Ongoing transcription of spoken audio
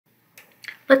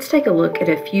Let's take a look at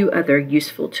a few other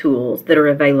useful tools that are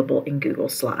available in Google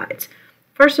Slides.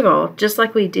 First of all, just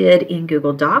like we did in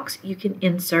Google Docs, you can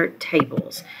insert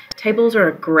tables. Tables are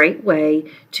a great way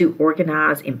to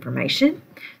organize information.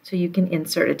 So you can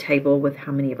insert a table with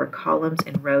how many of our columns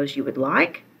and rows you would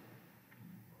like.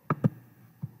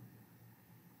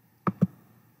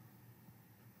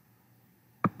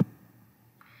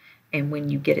 And when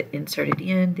you get it inserted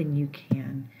in, then you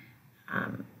can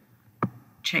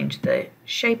change the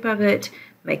shape of it,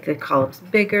 make the columns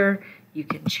bigger. You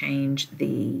can change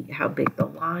how big the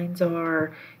lines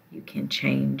are. You can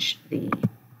change the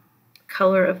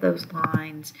color of those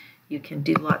lines. You can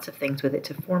do lots of things with it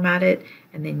to format it,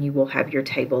 and then you will have your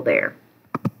table there.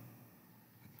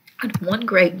 And one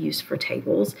great use for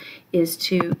tables is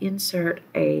to insert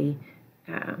a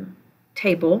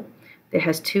table that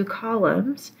has two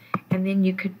columns, and then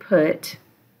you could put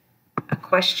a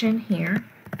question here,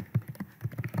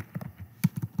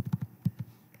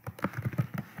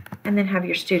 and then have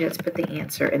your students put the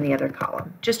answer in the other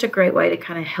column. Just a great way to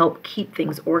kind of help keep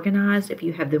things organized if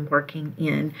you have them working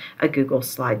in a Google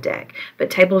slide deck. But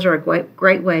tables are a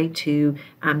great way to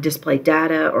display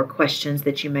data or questions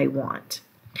that you may want.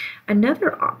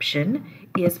 Another option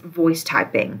is voice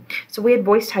typing. So we had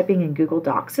voice typing in Google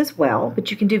Docs as well, but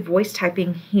you can do voice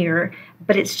typing here,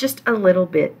 but it's just a little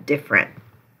bit different.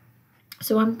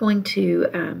 So I'm going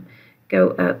to go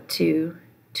up to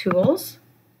Tools,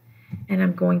 and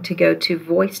I'm going to go to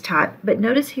Voice Type, but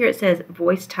notice here it says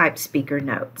Voice Type Speaker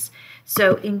Notes.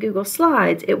 So in Google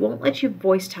Slides, it won't let you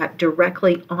voice type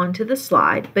directly onto the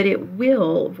slide, but it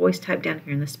will voice type down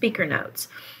here in the speaker notes.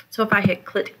 So if I hit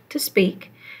click to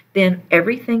speak, then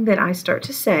everything that I start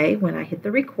to say when I hit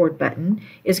the record button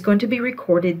is going to be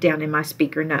recorded down in my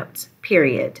speaker notes,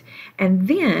 period. And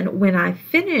then when I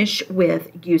finish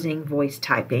with using voice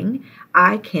typing,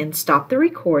 I can stop the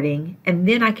recording, and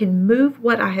then I can move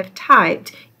what I have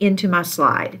typed into my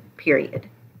slide, period.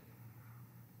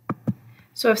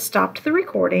 So I've stopped the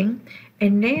recording,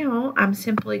 and now I'm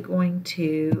simply going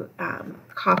to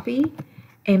copy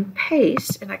and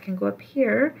paste, and I can go up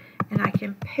here and I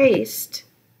can paste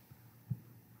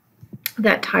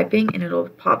that typing, and it'll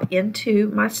pop into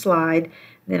my slide.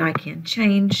 Then I can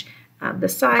change the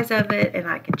size of it, and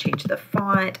I can change the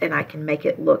font, and I can make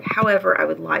it look however I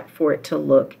would like for it to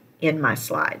look in my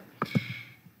slide.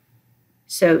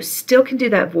 So still can do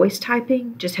that voice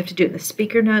typing, just have to do it in the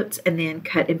speaker notes and then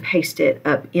cut and paste it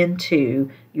up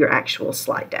into your actual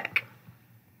slide deck.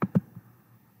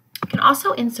 You can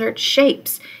also insert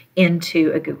shapes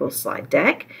into a Google slide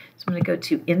deck. So I'm going to go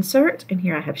to Insert, and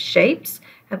here I have Shapes.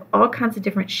 I have all kinds of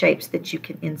different shapes that you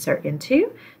can insert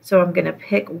into. So I'm going to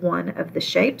pick one of the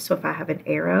shapes. So if I have an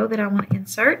arrow that I want to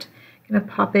insert, I'm going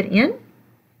to pop it in.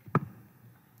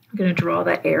 I'm going to draw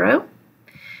that arrow.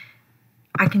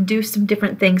 I can do some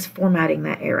different things formatting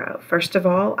that arrow. First of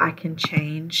all, I can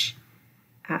change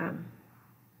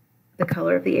the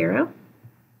color of the arrow,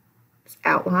 its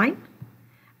outline.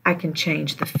 I can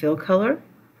change the fill color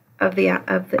of the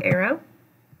arrow.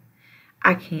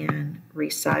 I can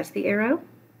resize the arrow,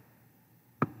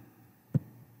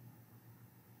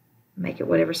 make it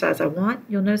whatever size I want.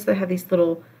 You'll notice that I have these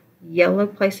little yellow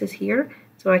places here,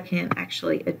 so I can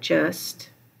actually adjust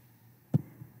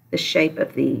the shape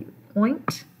of the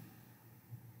point,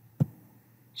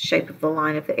 shape of the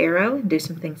line of the arrow, and do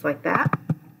some things like that.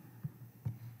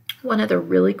 One other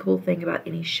really cool thing about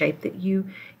any shape that you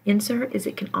insert is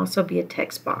it can also be a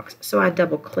text box. So I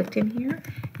double clicked in here,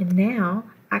 and now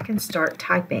I can start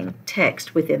typing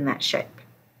text within that shape.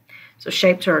 So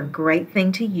shapes are a great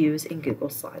thing to use in Google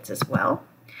Slides as well.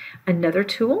 Another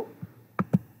tool,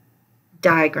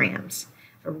 diagrams.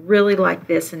 I really like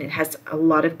this, and it has a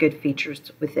lot of good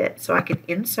features with it. So I can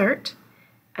insert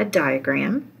a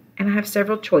diagram, and I have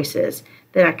several choices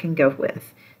that I can go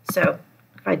with. So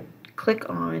if I click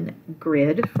on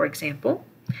Grid, for example,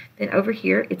 then over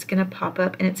here it's going to pop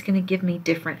up, and it's going to give me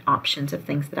different options of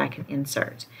things that I can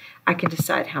insert. I can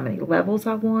decide how many levels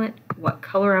I want, what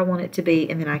color I want it to be,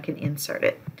 and then I can insert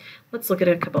it. Let's look at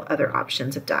a couple other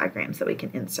options of diagrams that we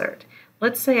can insert.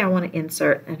 Let's say I want to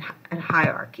insert a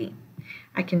hierarchy.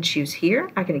 I can choose here.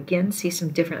 I can again see some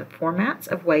different formats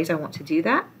of ways I want to do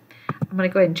that. I'm going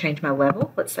to go ahead and change my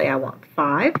level. Let's say I want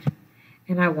 5,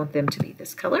 and I want them to be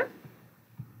this color.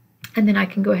 And then I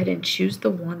can go ahead and choose the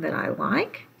one that I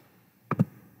like,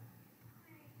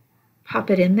 pop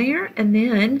it in there, and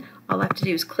then all I have to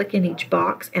do is click in each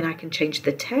box, and I can change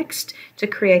the text to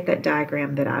create that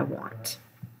diagram that I want.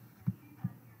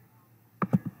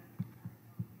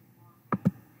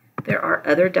 There are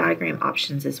other diagram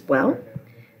options as well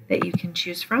that you can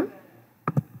choose from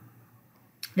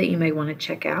that you may want to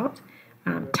check out.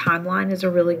 Timeline is a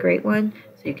really great one.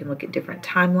 So you can look at different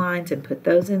timelines and put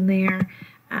those in there.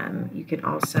 You can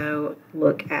also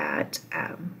look at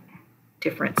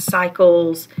different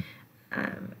cycles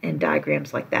and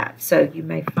diagrams like that. So you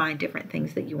may find different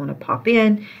things that you want to pop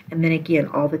in, and then again,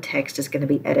 all the text is going to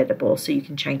be editable, so you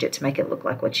can change it to make it look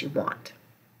like what you want.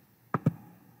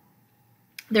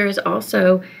 There is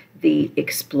also the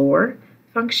Explore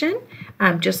function,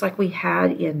 just like we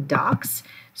had in Docs.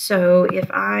 So if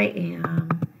I am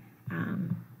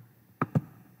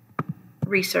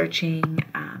researching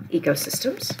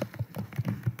ecosystems,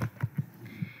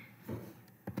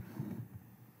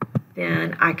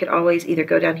 then I could always either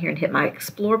go down here and hit my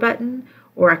Explore button,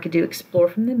 or I could do Explore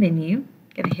from the menu.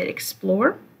 I'm going to hit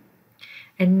Explore.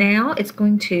 And now it's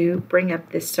going to bring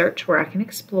up this search where I can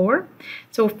explore.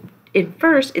 So at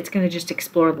first, it's going to just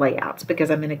explore layouts because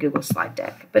I'm in a Google slide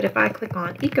deck. But if I click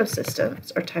on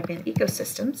ecosystems or type in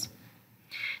ecosystems,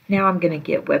 now I'm going to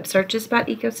get web searches about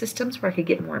ecosystems where I could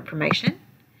get more information.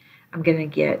 I'm going to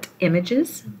get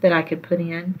images that I could put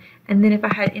in. And then if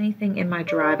I had anything in my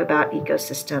drive about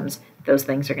ecosystems, those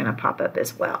things are going to pop up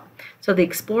as well. So the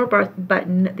Explore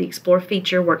button, the Explore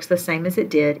feature works the same as it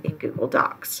did in Google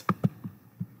Docs.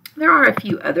 There are a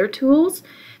few other tools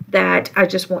that I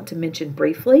just want to mention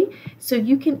briefly. So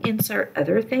you can insert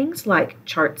other things like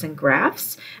charts and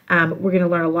graphs. We're going to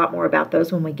learn a lot more about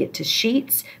those when we get to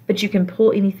Sheets, but you can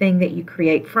pull anything that you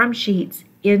create from Sheets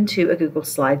into a Google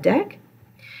slide deck.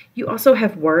 You also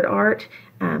have word art,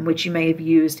 which you may have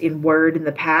used in Word in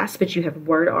the past, but you have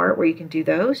word art where you can do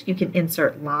those. You can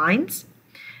insert lines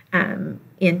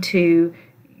into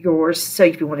yours. So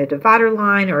if you want a divider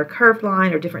line or a curved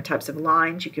line or different types of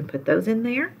lines, you can put those in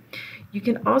there. You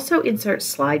can also insert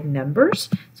slide numbers.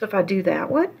 So if I do that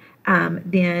one,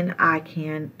 then I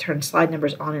can turn slide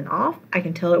numbers on and off. I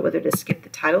can tell it whether to skip the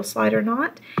title slide or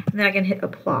not. And then I can hit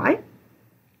apply.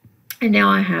 And now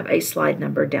I have a slide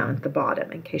number down at the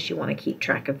bottom in case you want to keep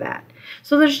track of that.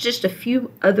 So there's just a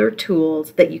few other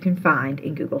tools that you can find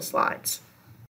in Google Slides.